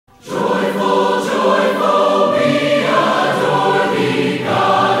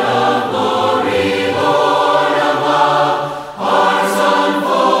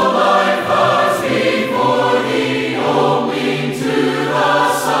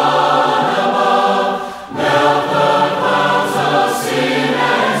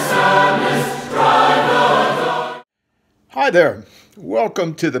there.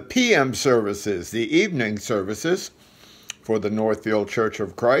 Welcome to the PM services, the evening services for the Northfield Church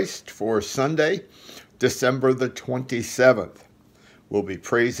of Christ for Sunday, December the 27th. We'll be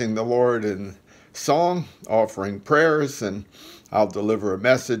praising the Lord in song, offering prayers, and I'll deliver a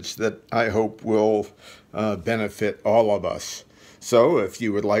message that I hope will benefit all of us. So if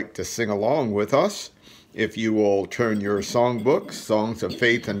you would like to sing along with us, if you will turn your songbooks, Songs of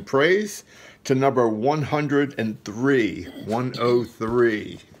Faith and Praise, to number 103,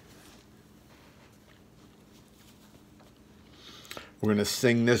 103. We're going to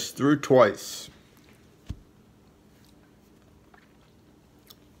sing this through twice.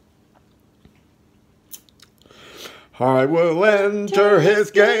 I will enter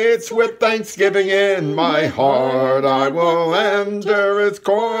his gates with thanksgiving in my heart. I will enter his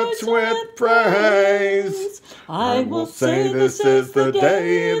courts with praise. I will say this is the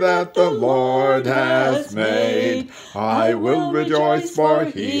day that the Lord has made. I will rejoice, for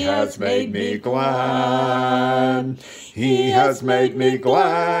he has made me glad. He has made me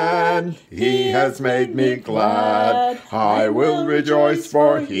glad. He has made me glad. I will rejoice,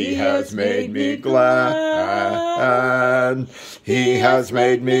 for he has made me glad. He has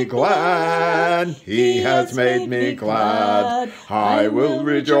made me glad. He has made me glad. I will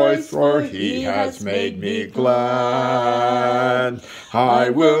rejoice, for he has made me glad. I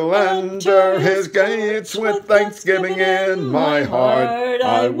will enter his gates with thanksgiving in my heart.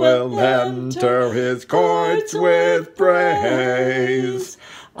 I will enter his courts with praise.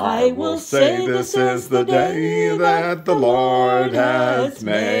 I will say this is the day that the Lord has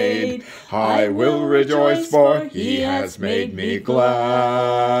made. I will rejoice, for he has made me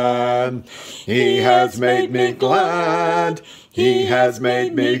glad. He has made me glad. He has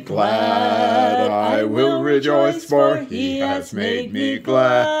made me glad. I will rejoice, for he has made me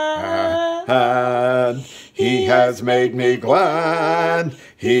glad. He has made me glad.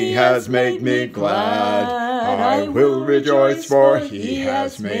 He has made me glad. I will rejoice, for he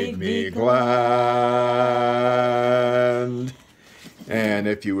has made me glad. And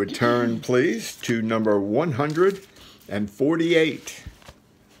if you would turn, please, to number 148.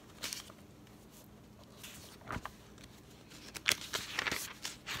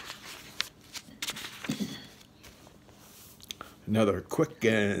 Another quick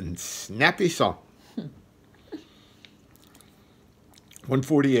and snappy song.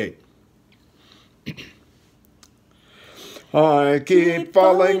 148. I keep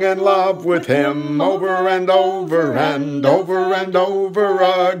falling in love with him over and over and over and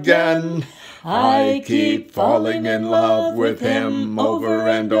over again. I keep falling in love with him over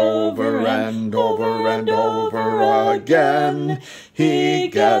and over and over and over again. He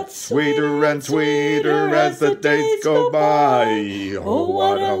gets sweeter and sweeter as the days go by. Oh,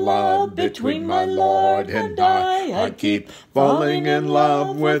 what a love between my Lord and I. I keep falling in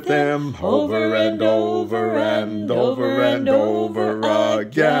love with him over and over and over and over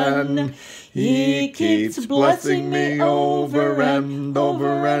again. He keeps blessing me over and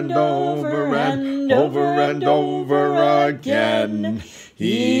over and over and over and over again.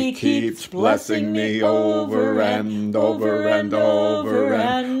 He keeps blessing me over and over and over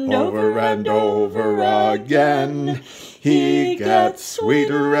and over and over again. He gets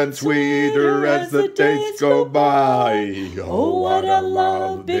sweeter and sweeter as the days go by. Oh, what a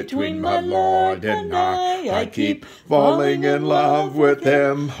love between my Lord and I. I keep falling in love with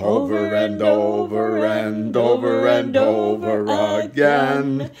him over and over and over and over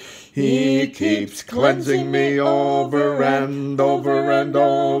again. He keeps cleansing me over and over and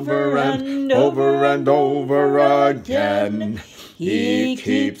over and over and over again. He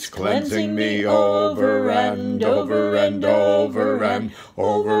keeps cleansing me over and over and over and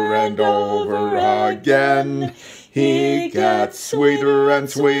over and over again. He gets sweeter and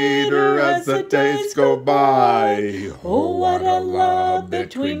sweeter as the days go by. Oh, what a love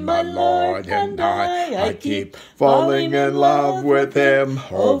between my Lord and I. I keep falling in love with him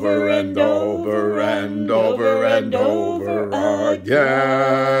over and over and over and over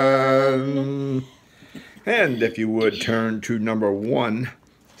again. And if you would turn to number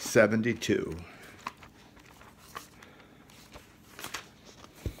 172.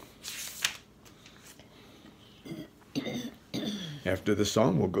 After the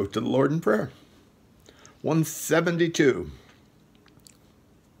song, we'll go to the Lord in prayer. 172.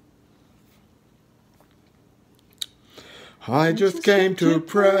 I just came to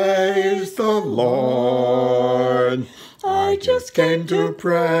praise the Lord. I just came to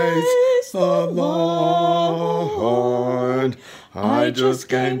praise the Lord. I just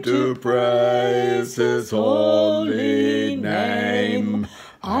came to praise his holy name.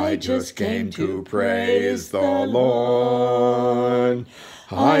 I just came to praise the Lord.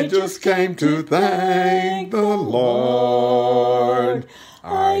 I just came to thank the Lord.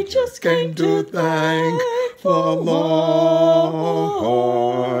 I just came to thank the Lord.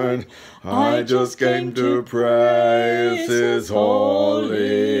 I just came to praise His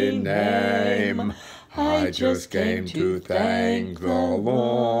holy name. I just came to thank the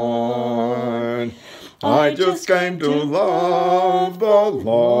Lord. I just came to love the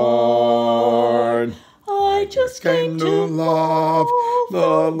Lord. I just came to love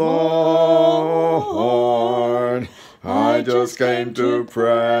the Lord. I just came to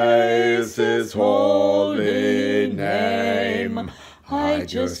praise His holy name. I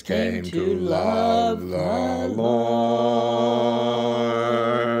just came to love the Lord.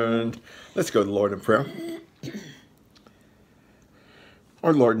 Let's go to the Lord in prayer.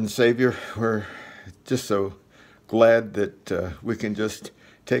 Our Lord and Savior, we're just so glad that we can just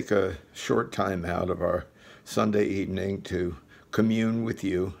take a short time out of our Sunday evening to commune with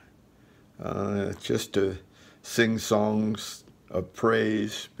you, just to sing songs of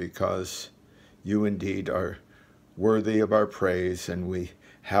praise, because you indeed are worthy of our praise, and we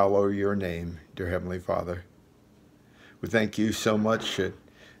hallow your name, dear Heavenly Father. We thank you so much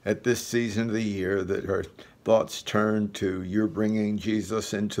at this season of the year that our thoughts turn to your bringing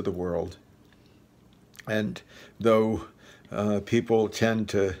Jesus into the world. And though people tend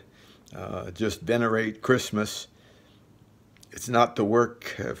to just venerate Christmas, it's not the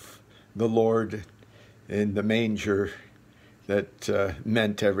work of the Lord in the manger that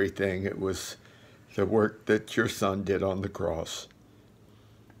meant everything. It was the work that your Son did on the cross.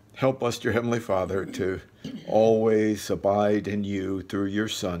 Help us, dear Heavenly Father, to always abide in you through your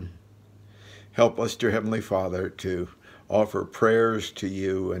Son. Help us, dear Heavenly Father, to offer prayers to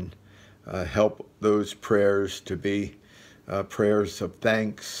you, and help those prayers to be prayers of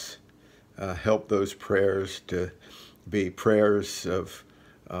thanks. Help those prayers to be prayers of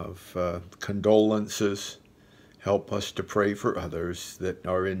condolences. Help us to pray for others that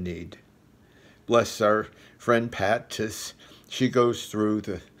are in need. Bless our friend Pat as she goes through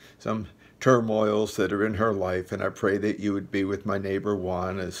some turmoils that are in her life, and I pray that you would be with my neighbor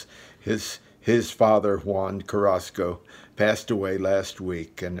Juan as his father, Juan Carrasco, passed away last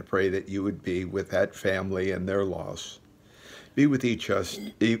week, and I pray that you would be with that family and their loss. Be with each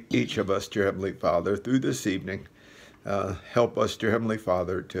of us, dear Heavenly Father, through this evening. Help us, dear Heavenly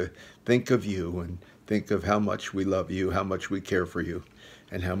Father, to think of you and think of how much we love you, how much we care for you,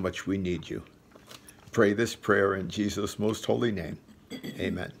 and how much we need you. Pray this prayer in Jesus' most holy name.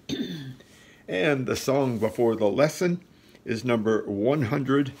 Amen. And the song before the lesson is number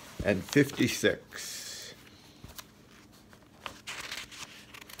 156.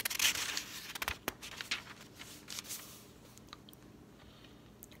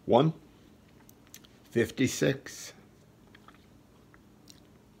 One 56.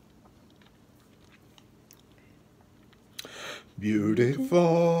 Beautiful,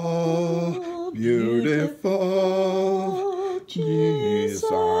 beautiful,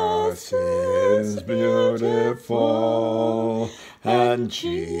 Jesus is beautiful, and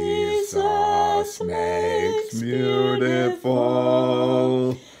Jesus makes beautiful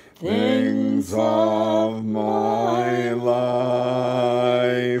things of my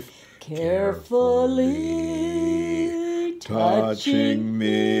life, carefully touching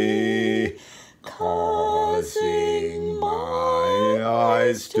me, causing my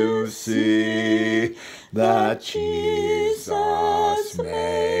eyes to see that Jesus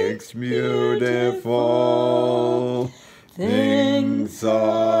makes beautiful things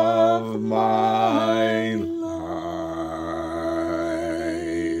of my life.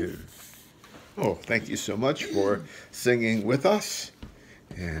 Oh, thank you so much for singing with us,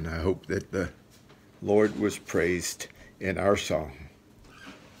 and I hope that the Lord was praised in our song.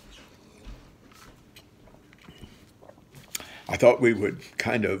 I thought we would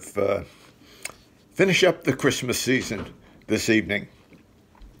kind of finish up the Christmas season this evening.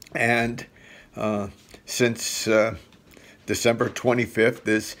 And since December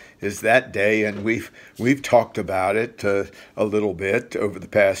 25th is that day, and we've talked about it a little bit over the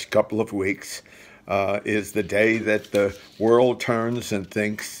past couple of weeks, is the day that the world turns and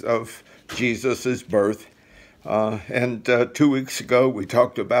thinks of Jesus' birth. And 2 weeks ago, we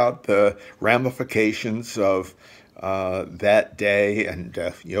talked about the ramifications of that day, and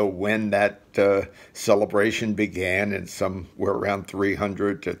when that celebration began in somewhere around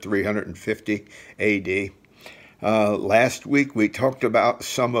 300 to 350 AD. Last week we talked about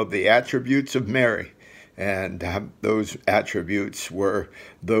some of the attributes of Mary, and those attributes were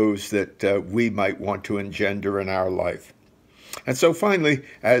those that we might want to engender in our life. And so finally,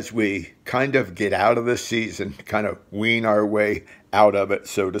 as we kind of get out of this season, kind of wean our way out of it,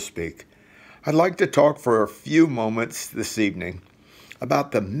 so to speak, I'd like to talk for a few moments this evening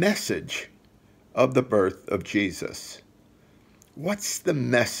about the message of the birth of Jesus. What's the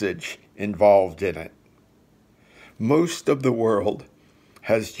message involved in it? Most of the world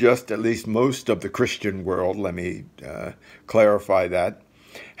has just, at least most of the Christian world, let me clarify that,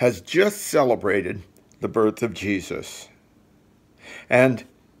 has just celebrated the birth of Jesus. And,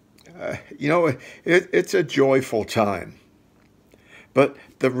 it's a joyful time. But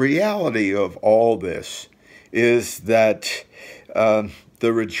the reality of all this is that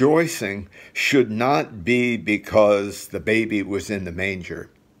the rejoicing should not be because the baby was in the manger.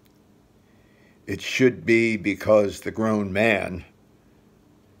 It should be because the grown man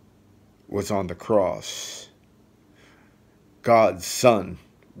was on the cross. God's Son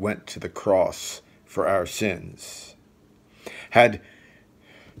went to the cross for our sins. Had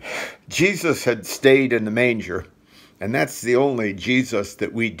Jesus had stayed in the manger, and that's the only Jesus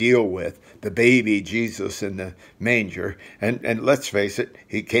that we deal with, the baby Jesus in the manger. And let's face it,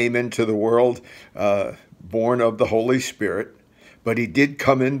 he came into the world born of the Holy Spirit, but he did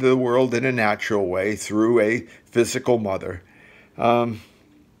come into the world in a natural way through a physical mother.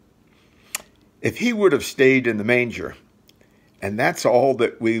 If he would have stayed in the manger, and that's all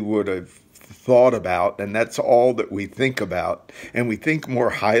that we would have thought about, and that's all that we think about, and we think more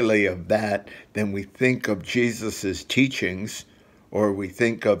highly of that than we think of Jesus's teachings, or we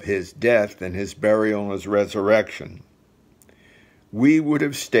think of his death and his burial and his resurrection, we would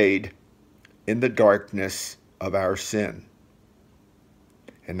have stayed in the darkness of our sin.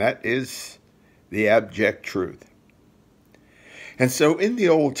 And that is the abject truth. And so in the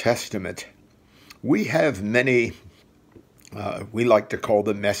Old Testament, we have many, we like to call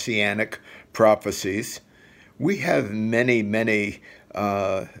them messianic prophecies. We have many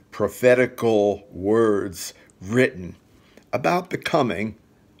prophetical words written about the coming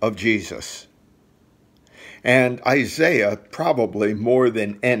of Jesus. And Isaiah, probably more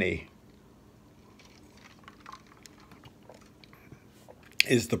than any,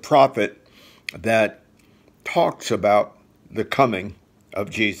 is the prophet that talks about the coming of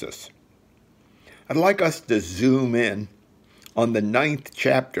Jesus. I'd like us to zoom in on the 9th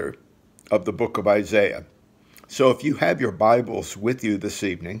chapter of the book of Isaiah. So if you have your Bibles with you this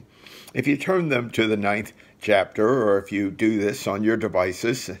evening, if you turn them to the 9th chapter, or if you do this on your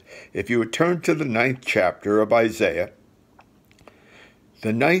devices, if you would turn to the 9th chapter of Isaiah,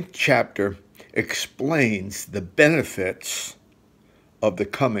 the 9th chapter explains the benefits of the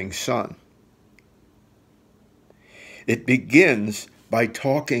coming Son. It begins by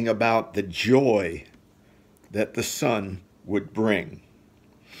talking about the joy that the Son would bring.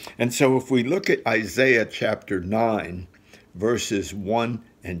 And so if we look at Isaiah chapter 9, verses 1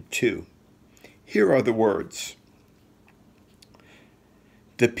 and 2, here are the words.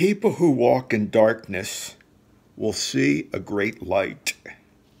 The people who walk in darkness will see a great light.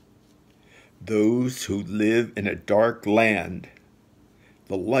 Those who live in a dark land,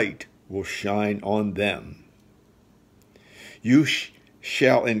 the light will shine on them. You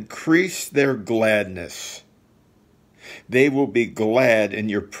shall increase their gladness. They will be glad in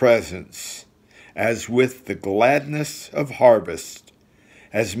your presence, as with the gladness of harvest,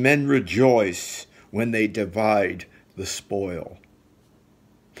 as men rejoice when they divide the spoil.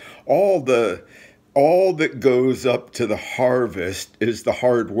 All that goes up to the harvest is the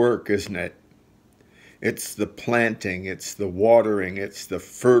hard work, isn't it? It's the planting, it's the watering, it's the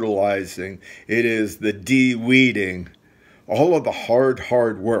fertilizing, it is the de-weeding, all of the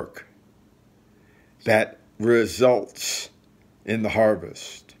hard work that results in the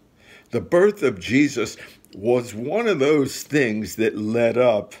harvest. The birth of Jesus was one of those things that led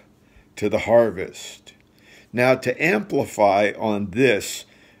up to the harvest. Now, to amplify on this,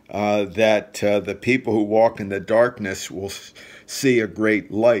 that the people who walk in the darkness will see a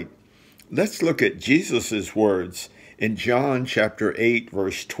great light, let's look at Jesus's words in John chapter 8,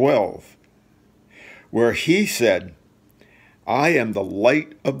 verse 12, where he said, I am the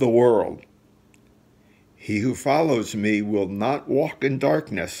light of the world. He who follows me will not walk in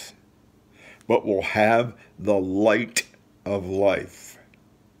darkness, but will have the light of life.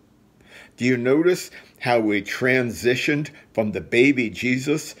 Do you notice how we transitioned from the baby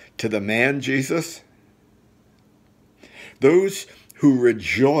Jesus to the man Jesus? Those who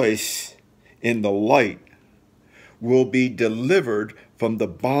rejoice in the light will be delivered from the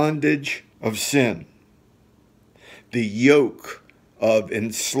bondage of sin, the yoke of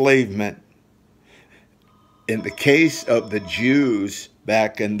enslavement. In the case of the Jews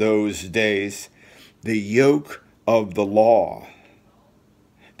back in those days, the yoke of the law,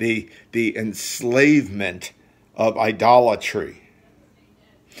 the enslavement of idolatry.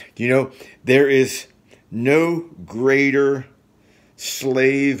 You know, there is no greater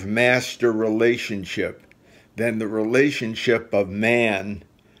slave-master relationship than the relationship of man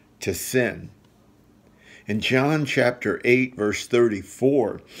to sin. In John chapter 8, verse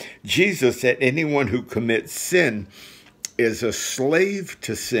 34, Jesus said anyone who commits sin is a slave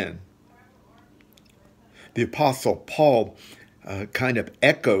to sin. The Apostle Paul kind of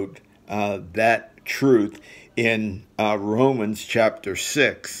echoed that truth in Romans chapter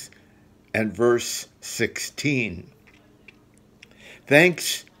 6 and verse 16.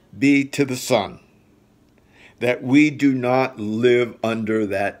 Thanks be to the Son that we do not live under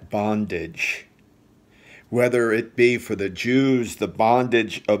that bondage, whether it be for the Jews the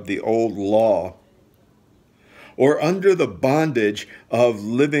bondage of the old law, or under the bondage of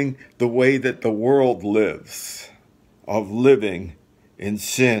living the way that the world lives, of living in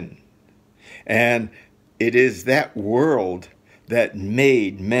sin. And it is that world that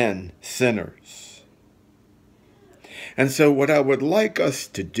made men sinners. And so what I would like us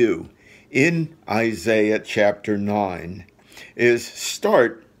to do in Isaiah chapter 9 is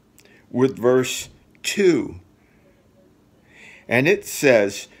start with verse 2. And it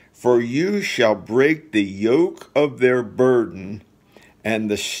says, "For you shall break the yoke of their burden and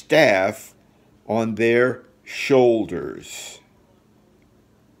the staff on their shoulders."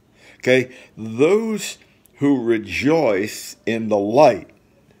 Okay, those who rejoice in the light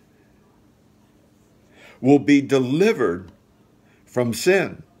will be delivered from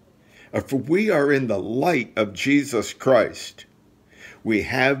sin. If we are in the light of Jesus Christ, we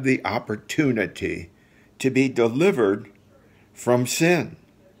have the opportunity to be delivered from sin,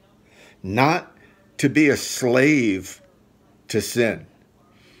 not to be a slave to sin.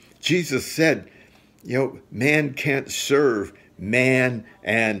 Jesus said, you know, man can't serve man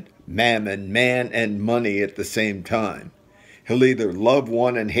and mammon, man and money at the same time. He'll either love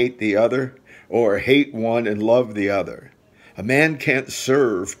one and hate the other, or hate one and love the other. A man can't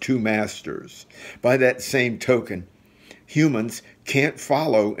serve two masters. By that same token, humans can't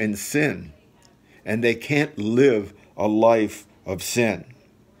follow in sin, and they can't live a life of sin.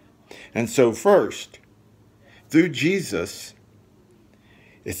 And so first, through Jesus,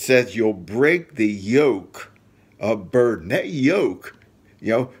 it says you'll break the yoke of burden. That yoke,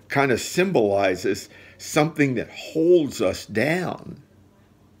 you know, kind of symbolizes something that holds us down.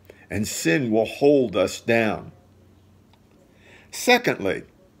 And sin will hold us down. Secondly,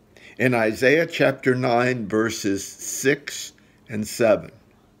 in Isaiah chapter 9, verses 6 and 7,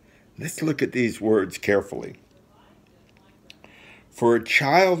 let's look at these words carefully. "For a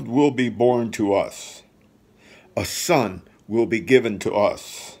child will be born to us, a son will be given to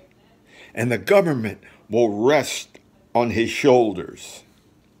us, and the government will rest on his shoulders.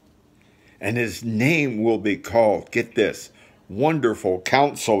 And his name will be called," get this, "Wonderful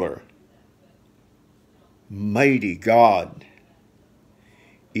Counselor, Mighty God,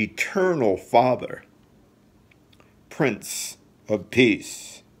 Eternal Father, Prince of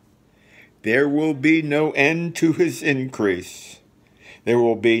Peace. There will be no end to his increase. There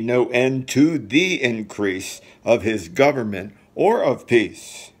will be no end to the increase of his government or of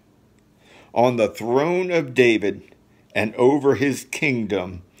peace. On the throne of David and over his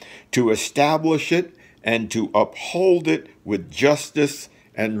kingdom, to establish it and to uphold it with justice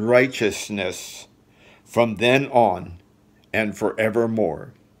and righteousness from then on and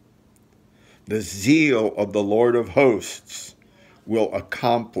forevermore. The zeal of the Lord of hosts will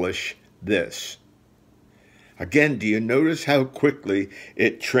accomplish this." Again, do you notice how quickly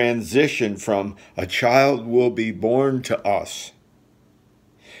it transitioned from a child will be born to us?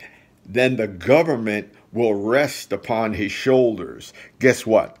 Then the government will rest upon his shoulders. Guess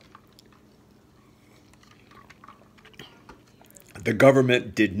what? The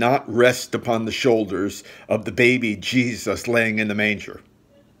government did not rest upon the shoulders of the baby Jesus laying in the manger.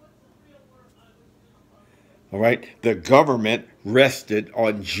 All right? The government rested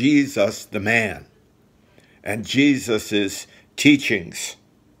on Jesus the man and Jesus's teachings.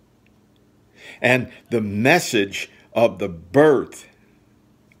 And the message of the birth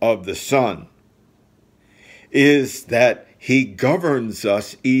of the Son is that he governs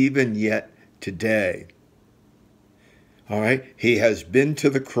us even yet today. All right? He has been to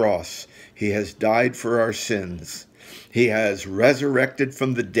the cross. He has died for our sins. He has resurrected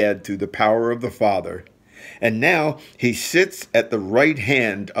from the dead through the power of the Father. And now he sits at the right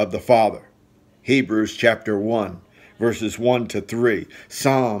hand of the Father. Hebrews chapter 1, verses 1 to 3.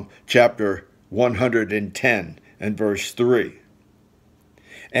 Psalm chapter 110 and verse 3.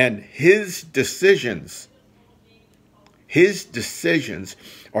 And his decisions His decisions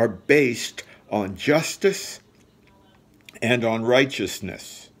are based on justice and on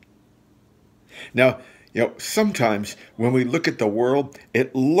righteousness. Now, sometimes when we look at the world,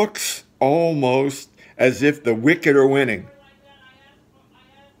 it looks almost as if the wicked are winning.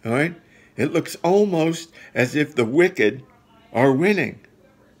 All right? It looks almost as if the wicked are winning.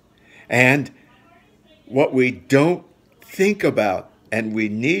 And what we don't think about, and we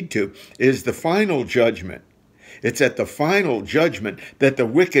need to, is the final judgment. It's at the final judgment that the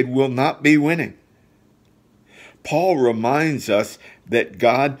wicked will not be winning. Paul reminds us that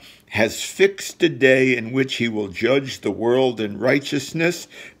God has fixed a day in which he will judge the world in righteousness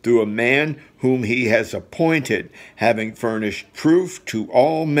through a man whom he has appointed, having furnished proof to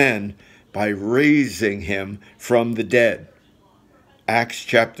all men by raising him from the dead. Acts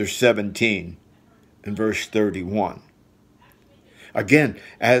chapter 17 and verse 31. Again,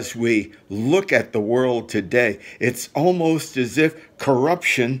 as we look at the world today, it's almost as if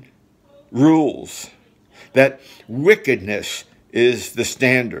corruption rules, that wickedness is the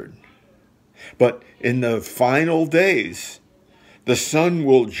standard. But in the final days, the Son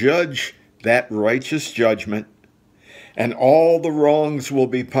will judge that righteous judgment, and all the wrongs will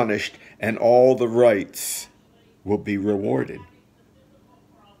be punished, and all the rights will be rewarded.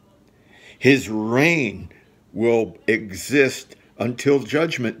 His reign will exist until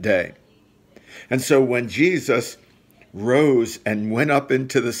Judgment Day. And so when Jesus rose and went up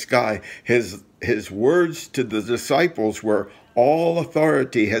into the sky, his words to the disciples were, "All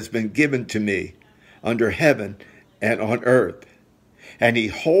authority has been given to me under heaven and on earth." And he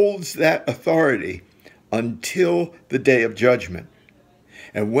holds that authority until the day of judgment.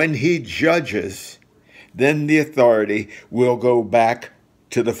 And when he judges, then the authority will go back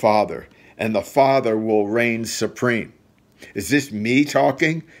to the Father, and the Father will reign supreme. Is this me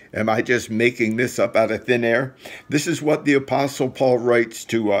talking? Am I just making this up out of thin air? This is what the Apostle Paul writes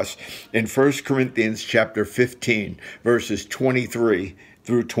to us in 1 Corinthians chapter 15, verses 23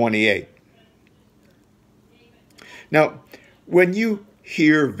 through 28. Now, when you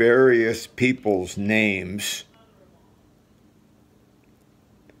hear various people's names,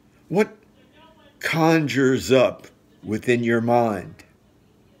 what conjures up within your mind?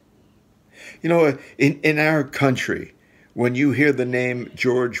 In our country, when you hear the name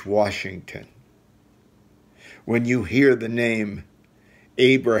George Washington, when you hear the name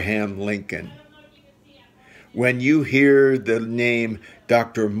Abraham Lincoln, when you hear the name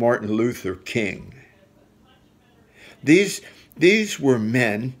Dr. Martin Luther King, these were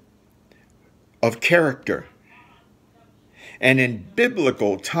men of character. And in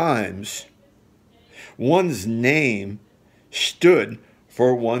biblical times, one's name stood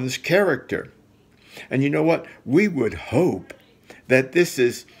for one's character. And you know what? We would hope that this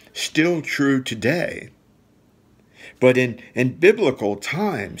is still true today. But in biblical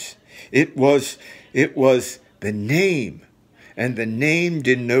times, it was the name, and the name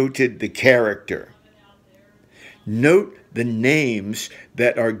denoted the character. Note the names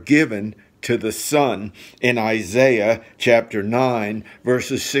that are given to the Son in Isaiah chapter 9,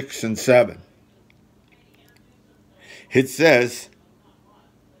 verses 6 and 7. It says,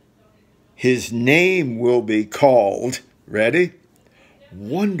 his name will be called, ready?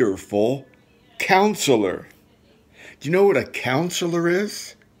 Wonderful Counselor. Do you know what a counselor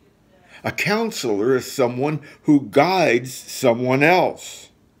is? A counselor is someone who guides someone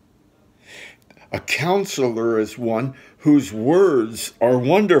else. A counselor is one whose words are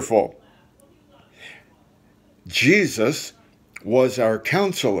wonderful. Jesus was our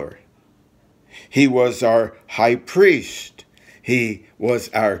counselor. He was our high priest. He was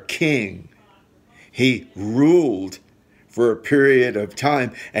our king. He ruled for a period of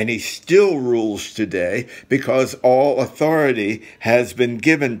time, and he still rules today because all authority has been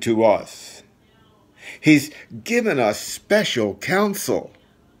given to us. He's given us special counsel.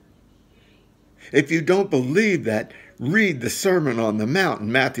 If you don't believe that, read the Sermon on the Mount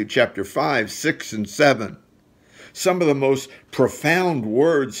in Matthew chapter 5, 6, and 7. Some of the most profound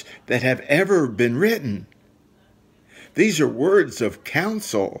words that have ever been written. These are words of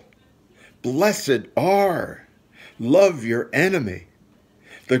counsel. Blessed are, love your enemy,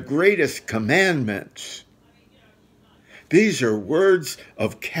 the greatest commandments. These are words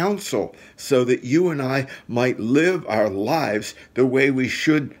of counsel so that you and I might live our lives the way we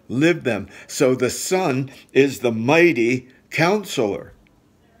should live them. So the Son is the mighty counselor.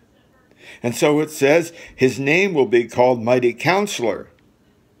 And so it says, his name will be called Mighty Counselor.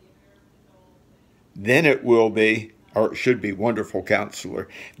 Then it will be, or it should be Wonderful Counselor.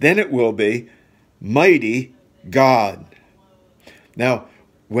 Then it will be Mighty God. Now,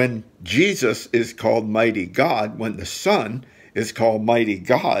 when Jesus is called mighty God, when the Son is called mighty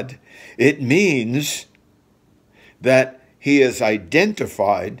God, it means that he is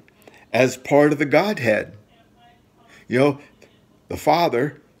identified as part of the Godhead. You know, the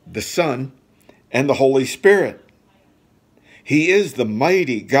Father, the Son, and the Holy Spirit. He is the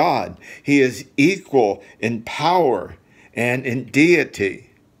mighty God. He is equal in power and in deity.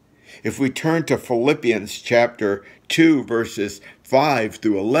 If we turn to Philippians chapter 2, verses 5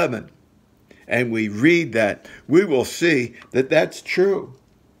 through 11, and we read that, we will see that that's true.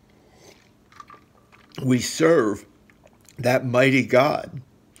 We serve that mighty God.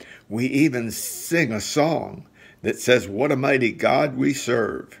 We even sing a song that says, what a mighty God we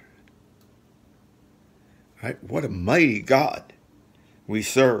serve. Right? What a mighty God we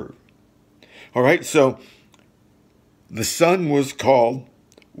serve. All right, so the Son was called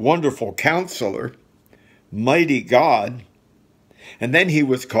Wonderful Counselor, Mighty God, and then he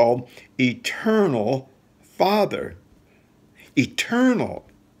was called Eternal Father. Eternal.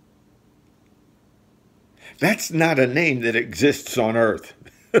 That's not a name that exists on earth.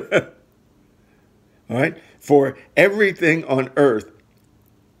 All right? For everything on earth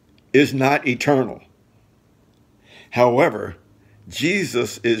is not eternal. However,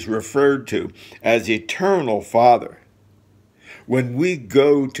 Jesus is referred to as Eternal Father. When we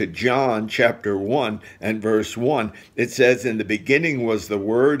go to John chapter 1 and verse 1, it says, in the beginning was the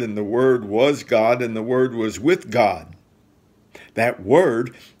Word, and the Word was God, and the Word was with God. That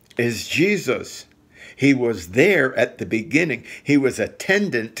Word is Jesus. He was there at the beginning. He was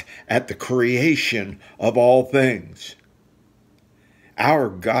attendant at the creation of all things. Our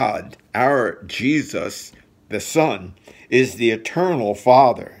God, our Jesus, the Son, is the eternal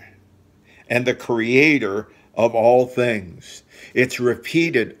Father and the creator of all things. It's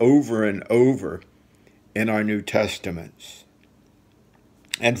repeated over and over in our New Testaments.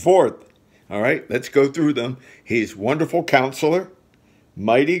 And fourth, all right, let's go through them. He's Wonderful Counselor,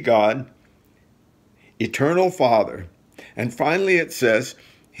 Mighty God, Eternal Father, and finally it says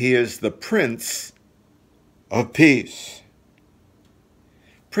he is the Prince of Peace.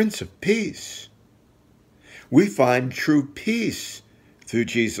 Prince of Peace. We find true peace through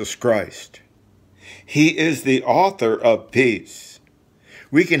Jesus Christ. He is the author of peace.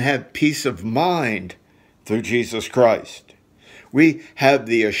 We can have peace of mind through Jesus Christ. We have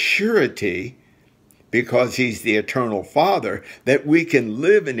the assurity, because he's the eternal Father, that we can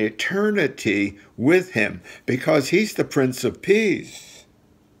live in eternity with him, because he's the Prince of Peace.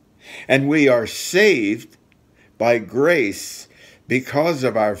 And we are saved by grace because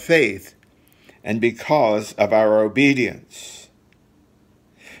of our faith and because of our obedience.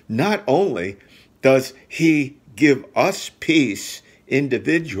 Not only does he give us peace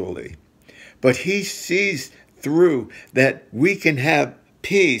individually, but he sees through that we can have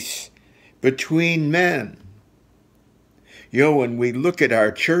peace between men. You know, when we look at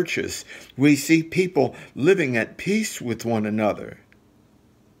our churches, we see people living at peace with one another.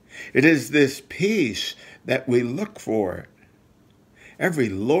 It is this peace that we look for. Every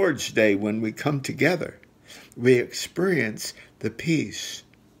Lord's Day when we come together, we experience the peace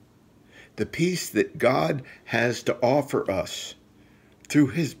that God has to offer us through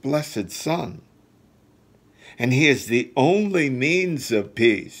his blessed Son. And he is the only means of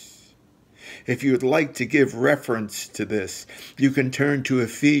peace. If you would like to give reference to this, you can turn to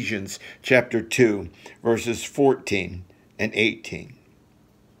Ephesians chapter 2, verses 14 and 18.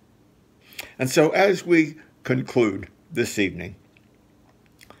 And so as we conclude this evening,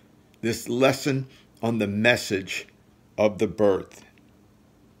 this lesson on the message of the birth,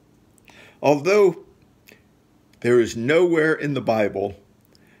 although there is nowhere in the Bible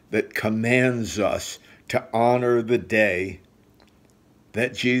that commands us to honor the day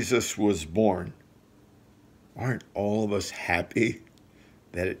that Jesus was born, aren't all of us happy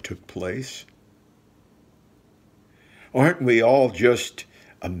that it took place? Aren't we all just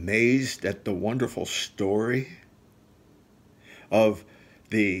amazed at the wonderful story of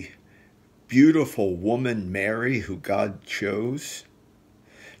the beautiful woman Mary who God chose?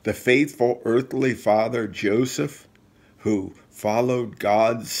 The faithful earthly father Joseph, who followed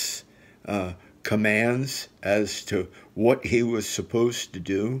God's commands as to what he was supposed to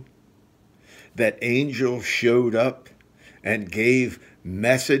do. That angel showed up and gave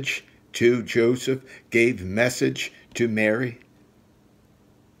message to Joseph, gave message to Mary.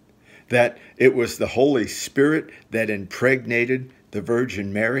 That it was the Holy Spirit that impregnated the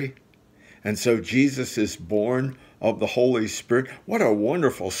Virgin Mary. And so Jesus is born of the Holy Spirit. What a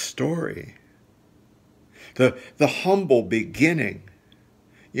wonderful story. The humble beginning.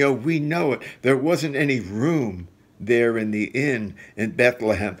 You know, we know it. There wasn't any room there in the inn in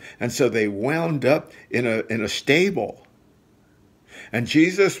Bethlehem. And so they wound up in a stable. And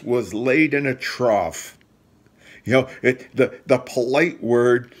Jesus was laid in a trough. You know, the polite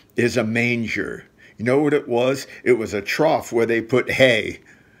word is a manger. You know what it was? It was a trough where they put hay,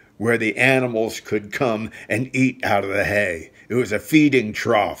 where the animals could come and eat out of the hay. It was a feeding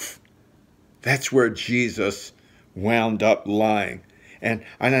trough. That's where Jesus wound up lying. And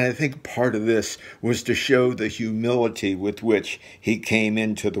I think part of this was to show the humility with which he came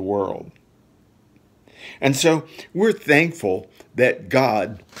into the world. And so we're thankful that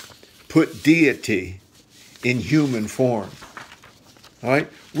God put deity in human form. All right?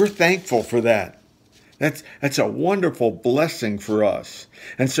 We're thankful for that. That's a wonderful blessing for us.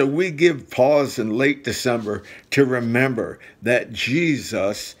 And so we give pause in late December to remember that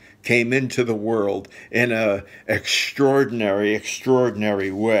Jesus came into the world in an extraordinary, extraordinary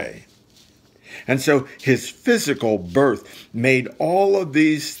way. And so his physical birth made all of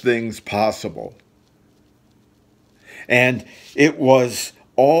these things possible. And it was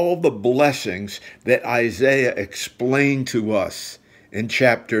all the blessings that Isaiah explained to us in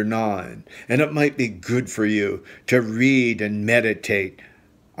chapter 9. And it might be good for you to read and meditate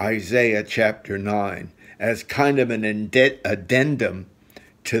Isaiah chapter 9 as kind of an addendum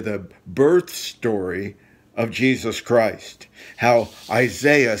to the birth story of Jesus Christ. How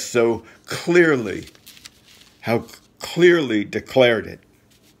Isaiah so clearly declared it.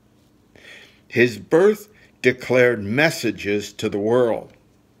 His birth declared messages to the world.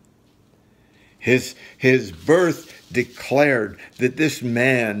 His birth declared that this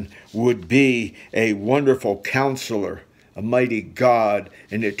man would be a wonderful counselor, a mighty God,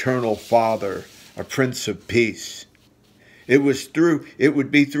 an eternal Father, a Prince of Peace. It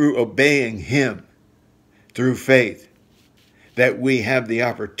would be through obeying him, through faith, that we have the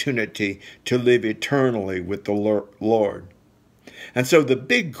opportunity to live eternally with the Lord. And so the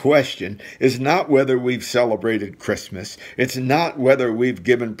big question is not whether we've celebrated Christmas. It's not whether we've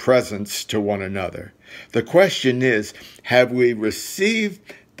given presents to one another. The question is, have we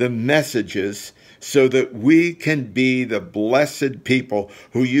received the messages so that we can be the blessed people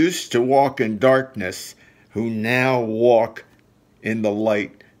who used to walk in darkness, who now walk in the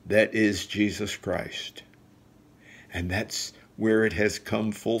light that is Jesus Christ? And that's where it has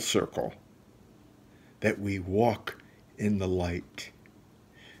come full circle, that we walk in the light,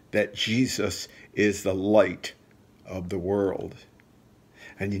 that Jesus is the light of the world.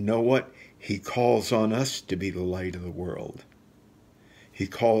 And you know what? He calls on us to be the light of the world. He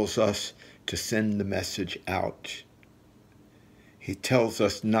calls us to send the message out. He tells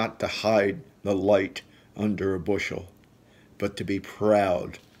us not to hide the light under a bushel, but to be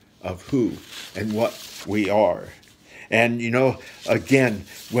proud of who and what we are. And you know, again,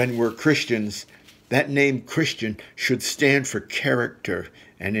 when we're Christians, that name Christian should stand for character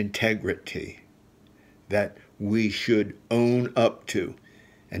and integrity that we should own up to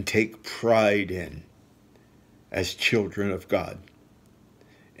and take pride in as children of God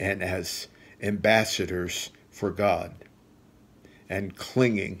and as ambassadors for God and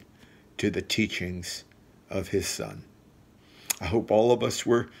clinging to the teachings of his Son. I hope all of us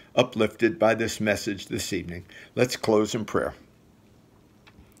were uplifted by this message this evening. Let's close in prayer.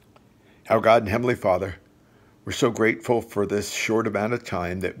 Our God and Heavenly Father, we're so grateful for this short amount of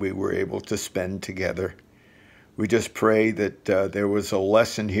time that we were able to spend together. We just pray that there was a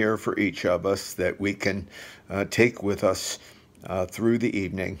lesson here for each of us that we can take with us through the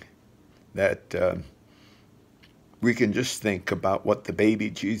evening, that we can just think about what the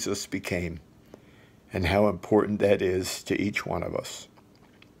baby Jesus became and how important that is to each one of us.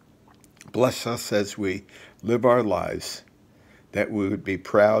 Bless us as we live our lives, that we would be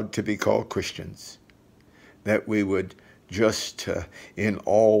proud to be called Christians, that we would just in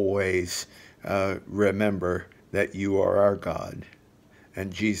all ways remember that you are our God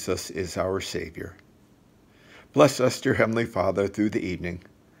and Jesus is our Savior. Bless us, dear Heavenly Father, through the evening.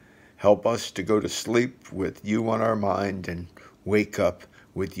 Help us to go to sleep with you on our mind and wake up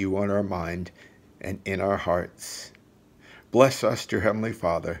with you on our mind and in our hearts. Bless us, dear Heavenly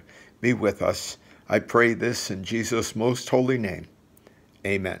Father. Be with us. I pray this in Jesus' most holy name.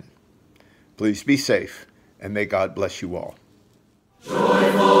 Amen. Please be safe, and may God bless you all.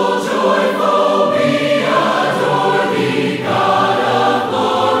 Joyful